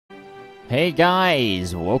Hey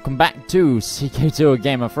guys, welcome back to CK2 A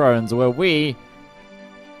Game of Thrones, where we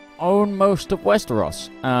own most of Westeros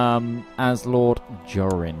as Lord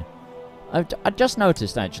Jorin. I just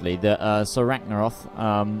noticed actually that Sir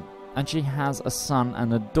Ragnaroth actually has a son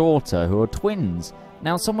and a daughter who are twins.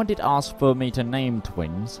 Now someone did ask for me to name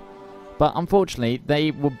twins, but unfortunately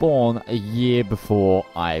they were born a year before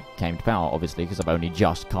I came to power, obviously because I've only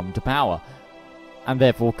just come to power, and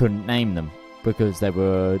therefore couldn't name them because they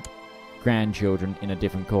were grandchildren in a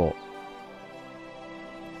different court.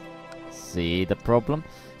 See the problem?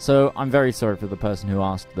 So I'm very sorry for the person who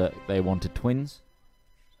asked that they wanted twins,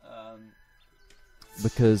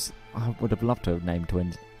 because I would have loved to have named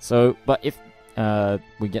twins. So, but if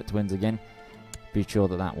we get twins again, be sure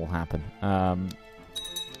that that will happen.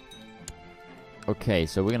 Okay,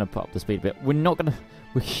 so we're gonna put up the speed a bit.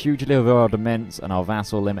 We're hugely over our dements and our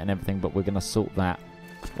vassal limit and everything, but we're gonna sort that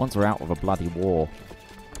once we're out of a bloody war.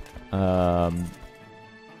 I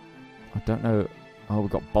don't know. Oh, we've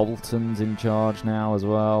got Bolton's in charge now as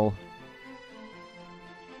well.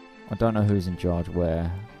 I don't know who's in charge where.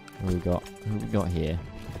 Who we got here?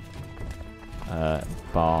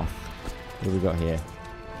 Bath. Who we got here?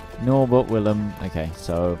 Norbert Willem. Okay,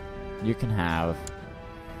 so you can have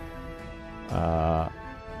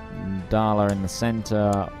Darla in the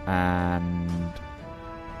center and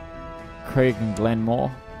Craig and Glenmore.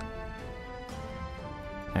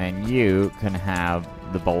 And you can have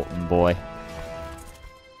the Bolton boy.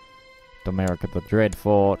 Domeric at the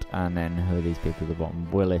Dreadfort, and then who are these people at the bottom?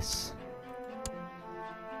 Willis.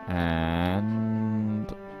 And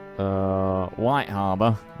White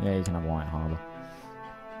Harbour. Yeah, you can have White Harbour.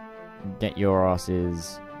 Get your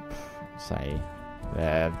asses, say,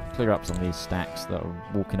 there. Clear up some of these stacks that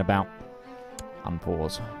are walking about.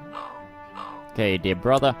 Unpause. Okay, dear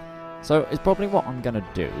brother. So it's probably what I'm gonna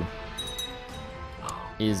do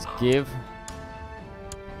is give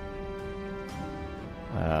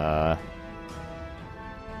I'm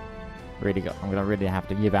gonna really have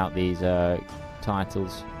to give out these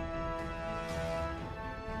titles.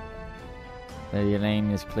 Lady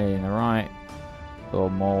Elaine is clearly in the right.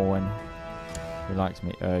 Lord Morwen, who likes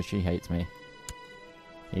me, she hates me.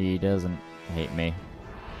 He doesn't hate me.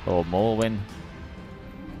 Lord Morwen.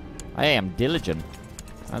 Hey, I'm diligent.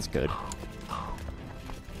 That's good.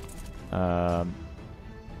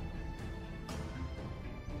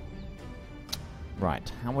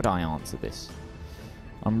 Right, how would I answer this?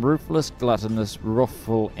 I'm ruthless, gluttonous,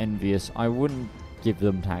 wrathful, envious. I wouldn't give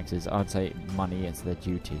them taxes. I'd say money is their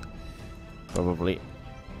duty. Probably.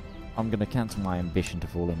 I'm going to cancel my ambition to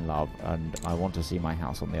fall in love, and I want to see my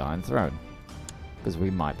house on the Iron Throne. Because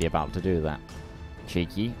we might be about to do that.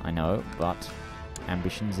 Cheeky, I know, but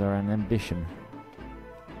ambitions are an ambition.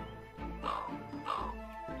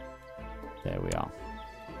 There we are.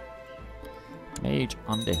 Mage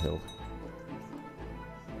Underhill.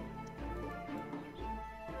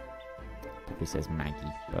 Probably says Maggie,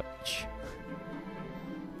 but shh.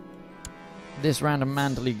 This random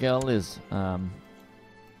Manderley girl is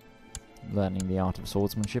learning the art of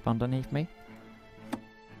swordsmanship underneath me.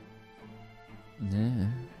 Yeah.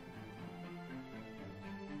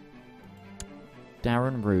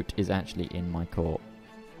 Darren Root is actually in my court.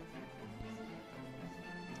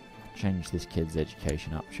 Change this kid's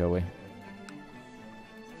education up, shall we?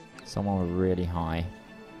 Someone with really high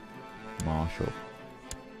martial.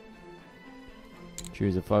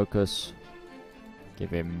 Choose a focus. Give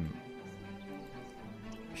him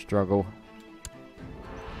struggle.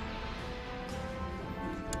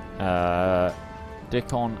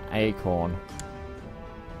 Dickon Acorn.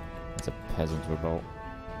 It's a peasant revolt.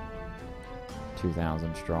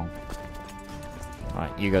 2,000 strong.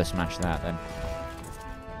 Right, you go smash that then.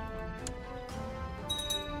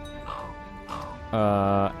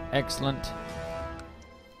 Excellent.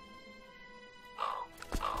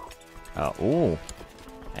 Oh,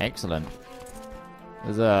 excellent.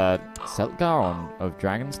 There's a Seltgar of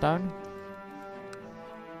Dragonstone.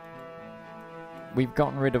 We've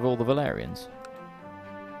gotten rid of all the Valerians.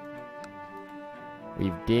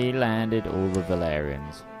 We've de-landed all the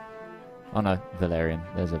Valerians. Oh no, Valerian.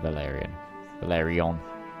 There's a Valerian. Valerion.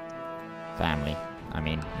 Family. I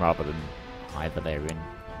mean, rather than High Valerian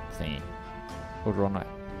thingy. Order on it.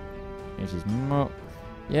 This is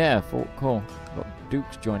yeah, cool. Got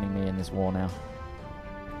Dukes joining me in this war now.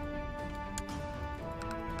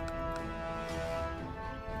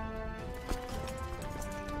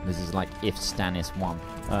 This is like if Stannis won.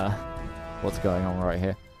 What's going on right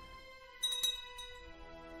here?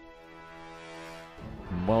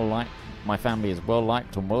 Well liked. My family is well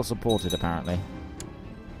liked and well supported apparently.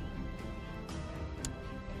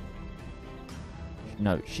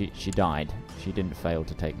 no, she died. She didn't fail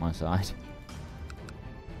to take my side.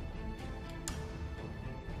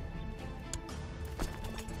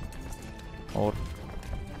 Or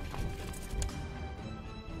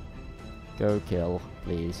go kill,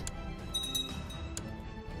 please.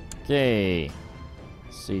 Okay.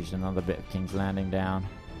 Siege another bit of King's Landing down.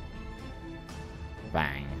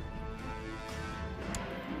 Bang.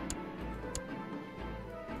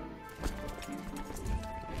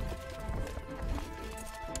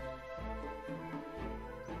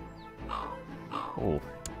 Oh,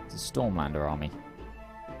 it's a Stormlander army.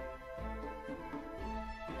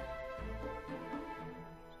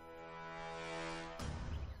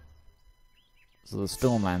 So the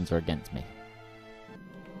Stormlands are against me.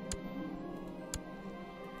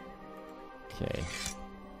 Okay.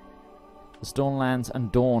 The Stormlands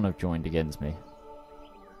and Dawn have joined against me.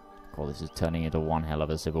 Oh, this is turning into one hell of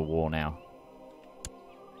a civil war now.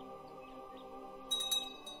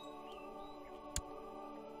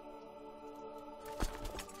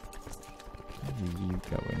 Where are you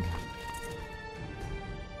going?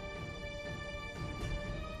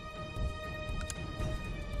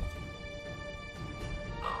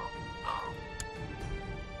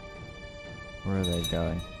 Where are they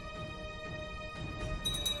going?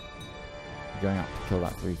 Going up to kill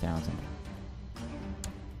that 3,000.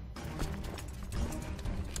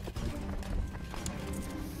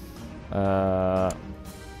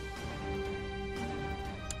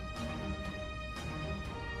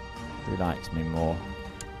 Who likes me more?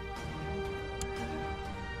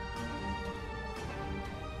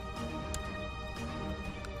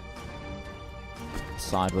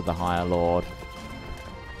 Side with the higher lord.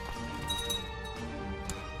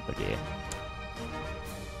 Oh dear.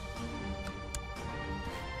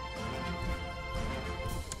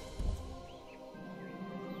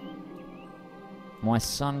 My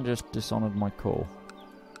son just dishonored my call.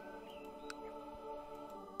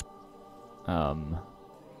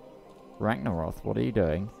 Ragnaroth, what are you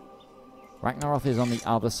doing? Ragnaroth is on the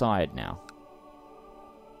other side now.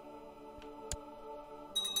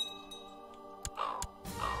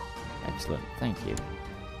 Excellent, thank you.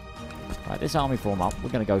 Right, this army form up.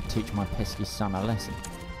 We're going to go teach my pesky son a lesson.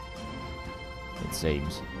 It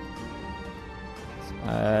seems.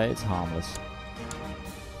 It's harmless.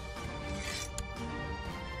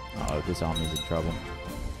 Uh-oh, this army's in trouble.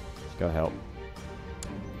 Let's go help.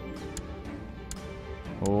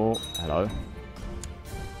 Oh, hello.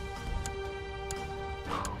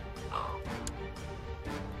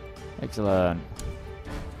 Excellent.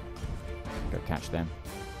 Go catch them.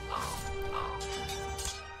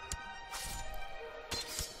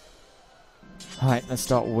 Alright, let's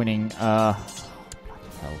start winning. Bloody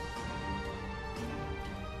hell.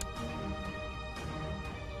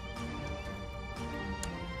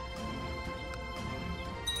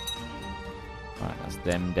 Right, that's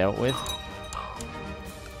them dealt with.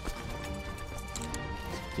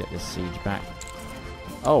 Let's get this siege back.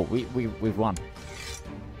 Oh, we've won.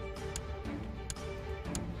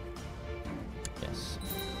 Yes.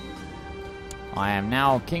 I am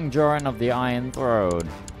now King Joran of the Iron Throne.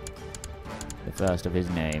 The first of his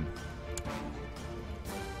name.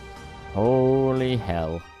 Holy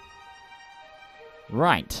hell.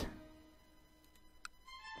 Right.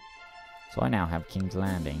 So I now have King's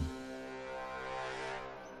Landing.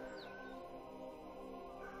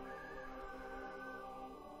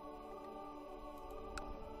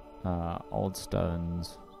 Old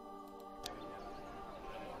stones.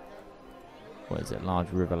 What is it? Large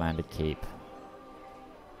Riverlander Keep.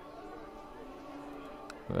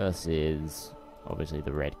 Versus, obviously,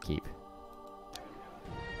 the Red Keep.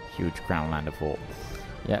 Huge Crownlander Fort.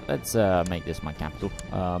 Yeah, let's make this my capital.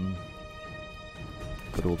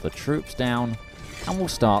 Put all the troops down, and we'll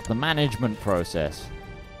start the management process.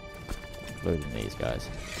 Including these guys.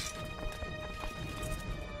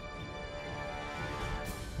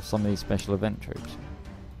 Some of these special event troops.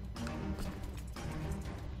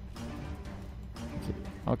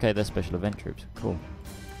 Okay, they're special event troops. Cool.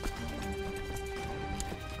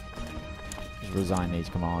 Just resign these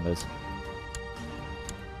commanders.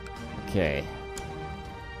 Okay.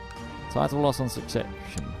 Title loss on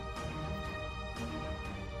succession.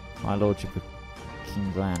 My lordship of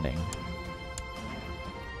King's Landing.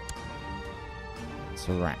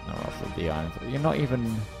 Sir Ragnaroth of the Island. You're not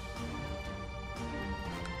even...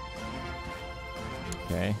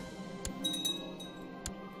 Okay.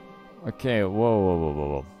 Okay,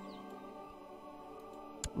 whoa.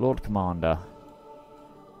 Lord Commander.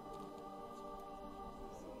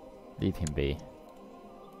 Leave him be.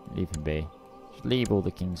 Leave him be. Just leave all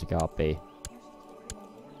the Kings of Guard be.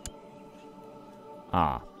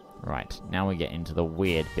 Ah, Right, now we get into the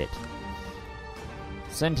weird bit.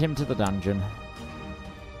 Send him to the dungeon.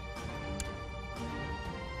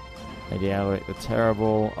 Lady Elric the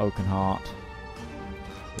Terrible, Oakenheart.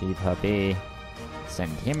 Leave her be.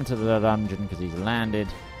 Send him to the dungeon because he's landed.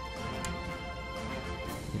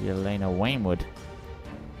 Lady Elena Wainwood.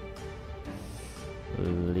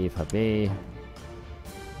 Leave her be.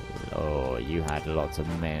 Oh, you had lots of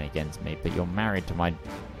men against me, but you're married to my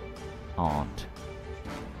aunt.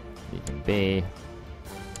 Leave him be.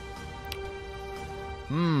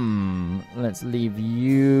 Let's leave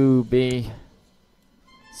you be.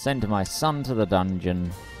 Send my son to the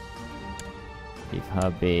dungeon. Leave her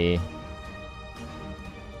be.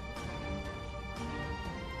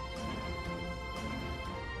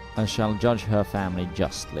 I shall judge her family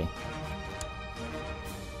justly.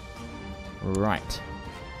 Right.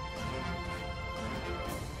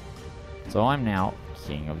 So I'm now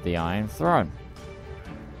King of the Iron Throne.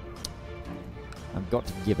 I've got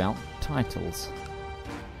to give out titles.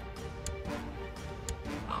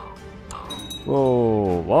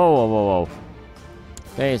 Whoa, whoa, whoa, whoa, whoa.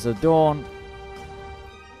 Okay, so Dawn.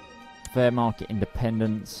 Fair market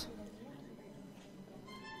independence.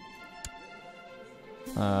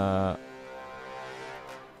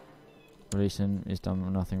 Releasing is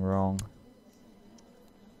done nothing wrong.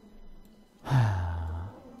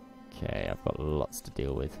 Okay, I've got lots to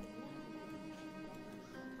deal with.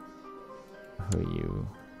 Who are you?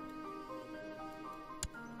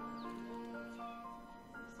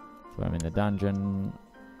 Throw him in the dungeon.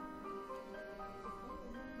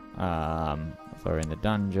 Throw in the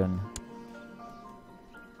dungeon.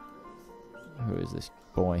 Who is this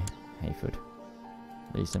boy? Hayford.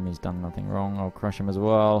 Release him, he's done nothing wrong. I'll crush him as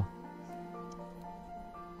well.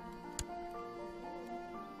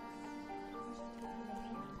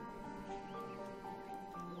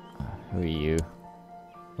 Who are you?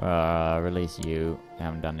 Release you. You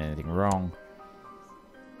haven't done anything wrong.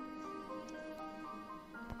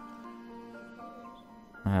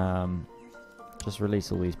 Just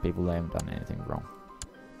release all these people, they haven't done anything wrong.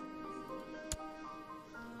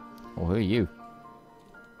 Well, who are you?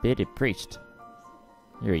 Bearded priest.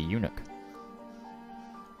 You're a eunuch.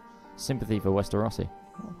 Sympathy for Westerosi.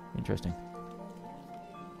 Oh, interesting.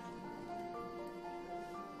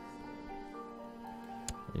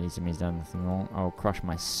 Release him, he's done nothing wrong. I'll crush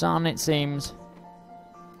my son, it seems.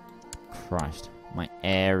 Christ. My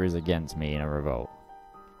heir is against me in a revolt.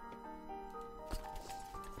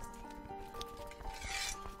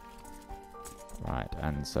 Right,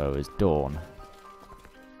 and so is Dawn.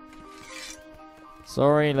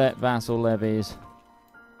 Sorry, let vassal levies.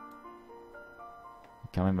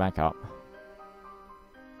 Coming back up.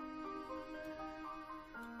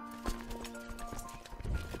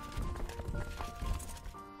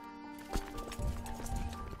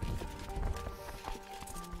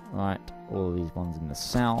 Right, all these ones in the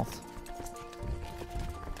south.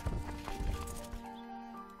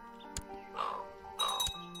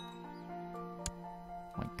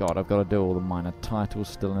 My god, I've got to do all the minor titles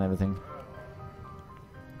still and everything.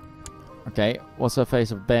 Okay, what's her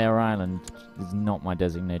face of Bear Island? Is not my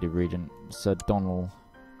designated region. Sir Donald.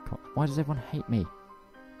 Why does everyone hate me?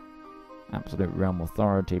 Absolute realm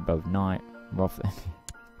authority, both knight, rough.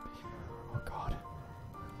 Oh god.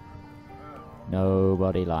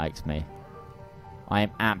 Nobody likes me. I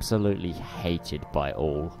am absolutely hated by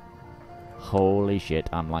all. Holy shit,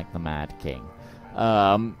 I'm like the Mad King.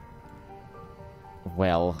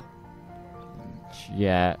 Well.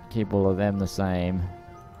 Yeah, keep all of them the same.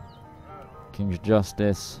 King's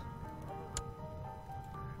Justice.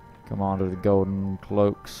 Commander of the Golden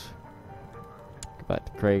Cloaks. Go back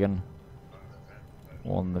to Kragan.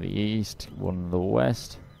 One to the east, one to the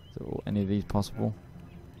west. Is any of these possible?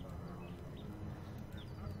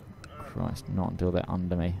 Christ, not until they're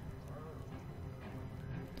under me.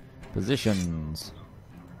 Positions.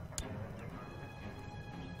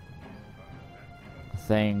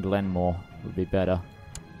 Thane Glenmore would be better.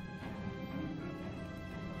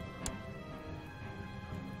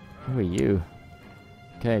 Who are you?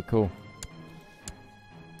 Okay, cool.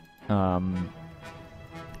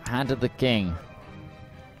 Hand of the King.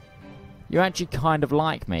 You actually kind of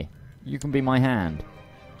like me. You can be my hand.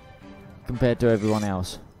 Compared to everyone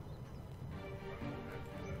else.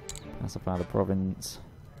 Pacify the province.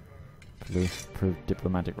 Prove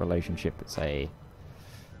diplomatic relationship. It's a...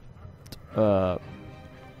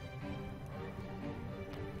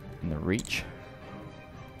 in the Reach.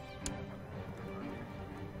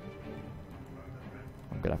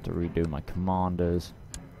 I'm gonna have to redo my commanders.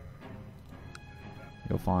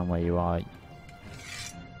 You'll find where you are.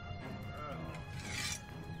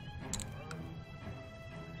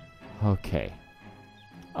 Okay.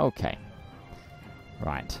 Okay.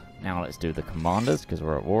 Right. Now let's do the commanders, because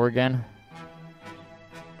we're at war again.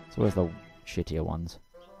 So where's the shittier ones?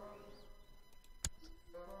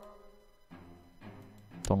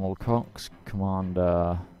 Donald Cox,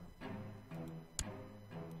 Commander...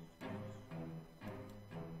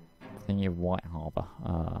 Thingy of White Harbour.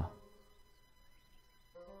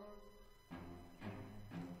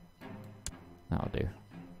 That'll do.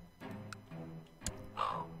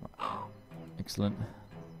 Excellent.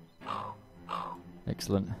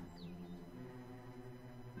 Excellent.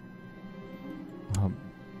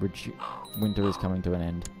 Winter is coming to an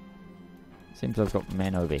end. Seems I've got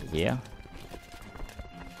men over here.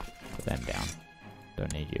 Put them down.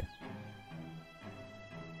 Don't need you.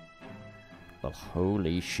 Well,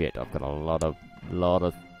 holy shit! I've got a lot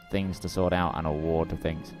of things to sort out and a war to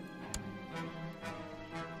things.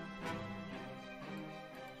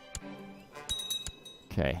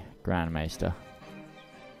 Okay, Grand Maester.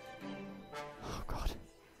 Oh god.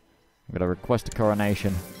 I'm gonna request a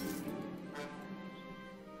coronation.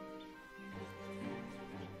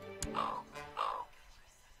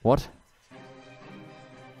 What?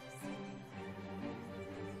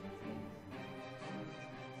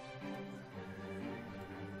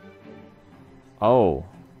 Oh.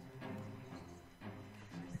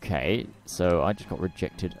 Okay, so I just got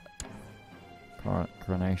rejected.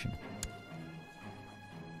 Coronation.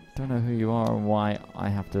 Don't know who you are and why I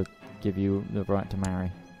have to give you the right to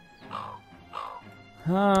marry.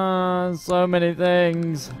 Ah, so many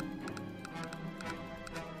things.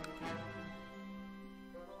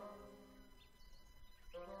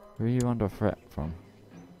 Who are you under threat from?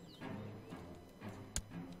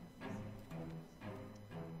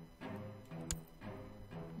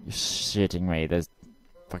 You're shitting me. There's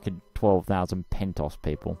fucking 12,000 Pentos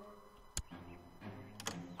people.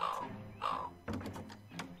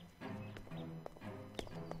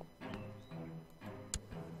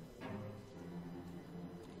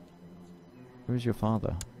 Who's your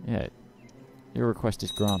father? Yeah, your request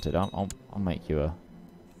is granted. I'll make you a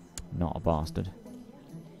not a bastard.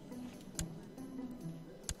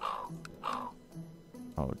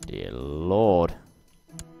 Oh dear lord.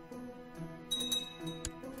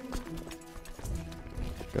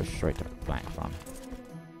 Go straight to Black Run.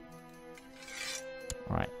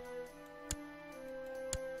 Alright.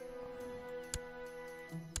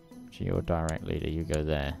 So you're direct leader, you go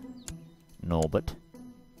there. Norbert.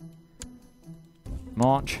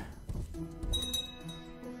 March.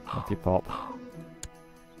 Off you pop.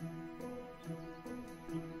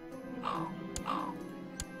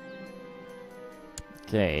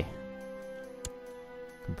 Okay.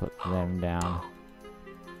 Can put them down.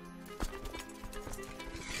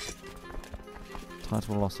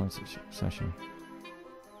 Title lost on succession.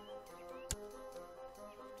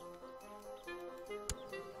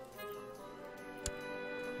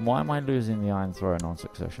 Why am I losing the Iron Throne on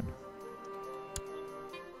succession?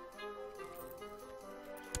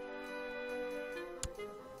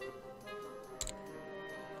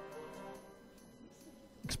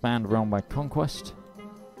 Expand realm by conquest.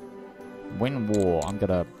 Win war. I'm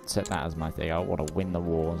gonna set that as my thing. I want to win the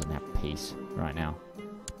wars and have peace right now.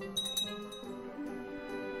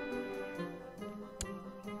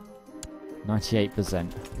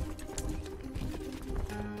 %.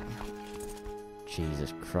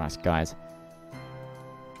 Jesus Christ, guys.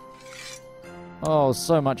 Oh,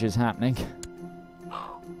 so much is happening.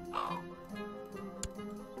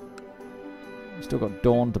 Still got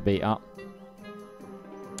Dawn to beat up.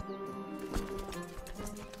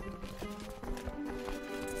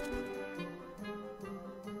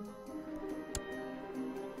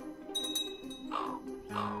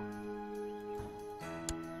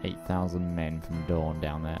 Men from Dawn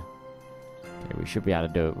down there. Okay, we should be able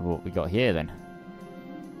to do it with what we got here then.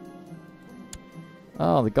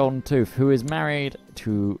 Oh, the Golden Tooth, who is married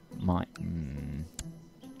to my...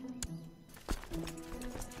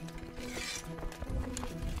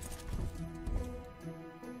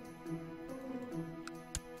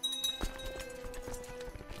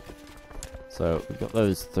 So, we've got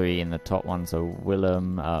those three in the top one, so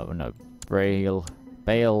Willem, no, Bale,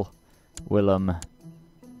 Willem,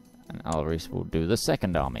 and Alaric will do the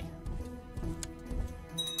second army.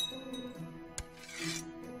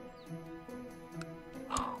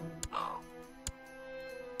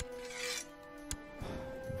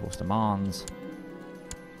 Enforce demands.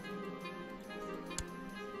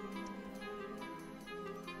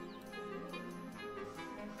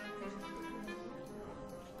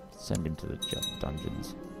 Send him to the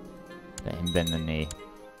dungeons. Let him bend the knee.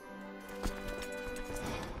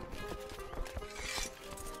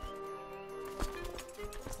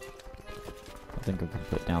 I think I can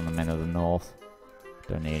put down the men of the north.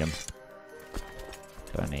 Don't need them.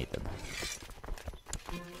 Don't need them.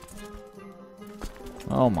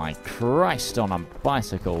 Oh my Christ, on a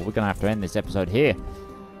bicycle. We're going to have to end this episode here.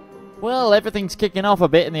 Well, everything's kicking off a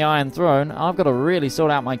bit in the Iron Throne. I've got to really sort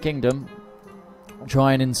out my kingdom.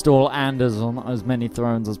 Try and install Anders on as many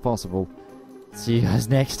thrones as possible. See you guys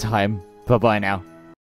next time. Bye-bye now.